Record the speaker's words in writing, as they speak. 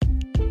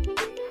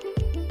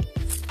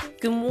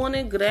Good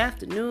morning, good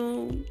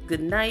afternoon,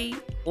 good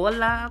night,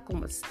 hola,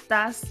 como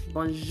estás,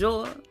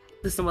 bonjour.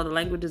 There's some other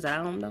languages I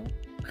don't know.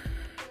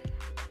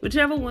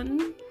 Whichever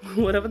one,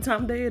 whatever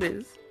time of day it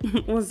is.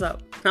 What's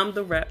up? I'm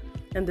the rep,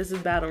 and this is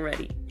Battle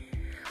Ready.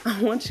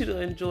 I want you to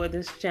enjoy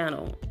this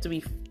channel, to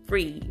be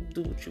free,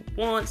 do what you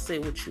want, say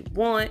what you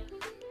want.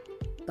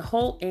 The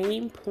whole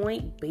aim,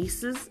 point,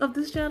 basis of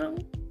this channel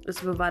is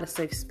to provide a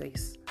safe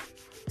space,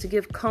 to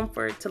give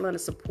comfort, to lend a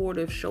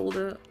supportive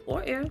shoulder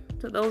or ear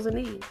to those in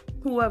need,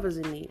 whoever's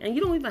in need. And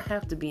you don't even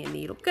have to be in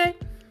need, okay?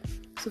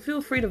 So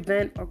feel free to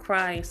vent or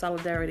cry in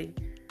solidarity.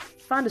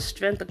 Find the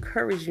strength or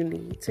courage you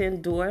need to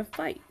endure and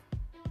fight.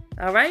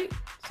 All right?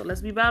 So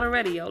let's be battle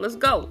ready, yo. Let's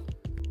go.